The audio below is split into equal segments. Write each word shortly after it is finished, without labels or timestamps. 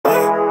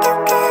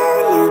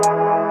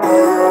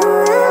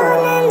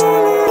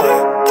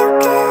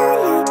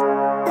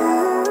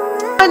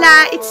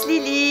Hola, it's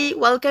Lily.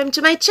 Welcome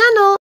to my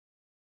channel.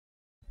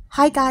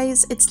 Hi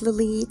guys, it's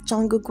Lily.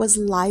 Jungkook was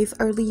live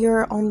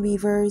earlier on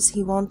Weverse.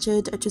 He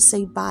wanted to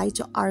say bye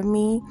to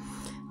ARMY.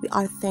 We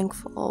are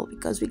thankful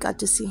because we got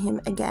to see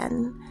him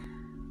again.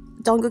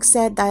 Jungkook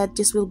said that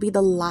this will be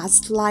the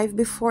last live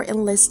before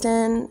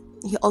enlisting.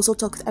 He also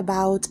talked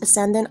about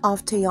sending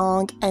off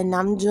Taeyong and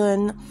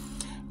Namjoon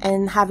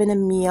and having a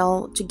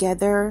meal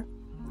together.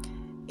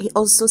 He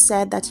also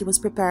said that he was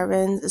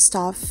preparing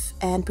stuff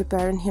and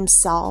preparing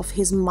himself,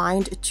 his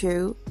mind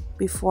too,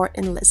 before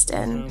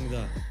enlisting.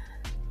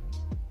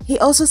 He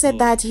also said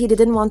that he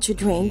didn't want to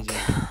drink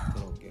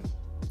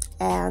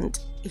and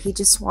he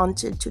just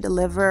wanted to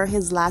deliver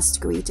his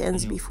last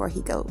greetings before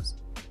he goes.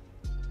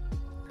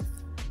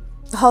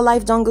 The whole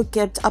life Jungkook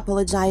kept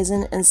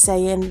apologizing and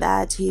saying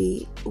that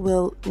he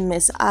will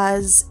miss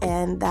us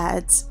and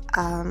that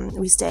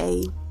we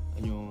stay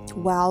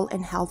well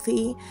and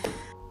healthy.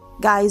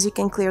 Guys, you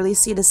can clearly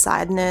see the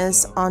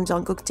sadness on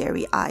Jungkook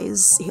Terry's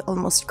eyes. He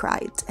almost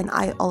cried and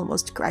I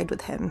almost cried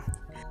with him.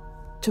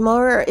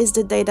 Tomorrow is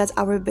the day that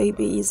our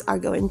babies are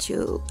going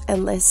to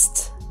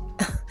enlist.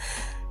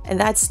 And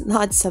that's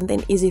not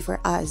something easy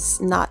for us,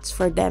 not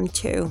for them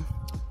too.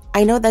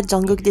 I know that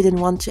Jungkook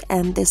didn't want to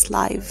end this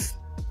live.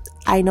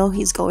 I know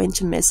he's going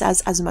to miss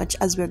us as much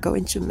as we're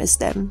going to miss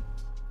them.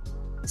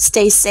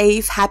 Stay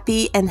safe,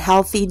 happy and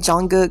healthy,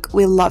 Jungkook.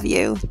 We love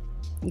you.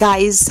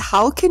 Guys,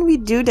 how can we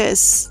do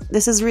this?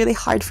 This is really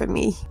hard for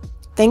me.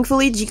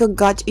 Thankfully, Jungkook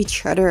got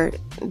each other.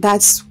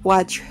 That's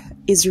what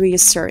is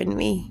reassuring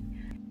me.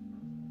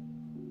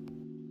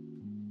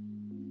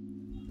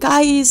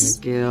 Guys,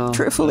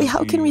 truthfully,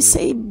 how can we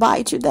say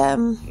bye to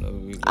them?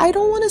 I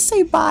don't want to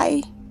say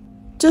bye.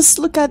 Just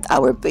look at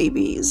our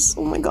babies.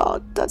 Oh my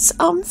god, that's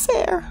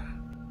unfair.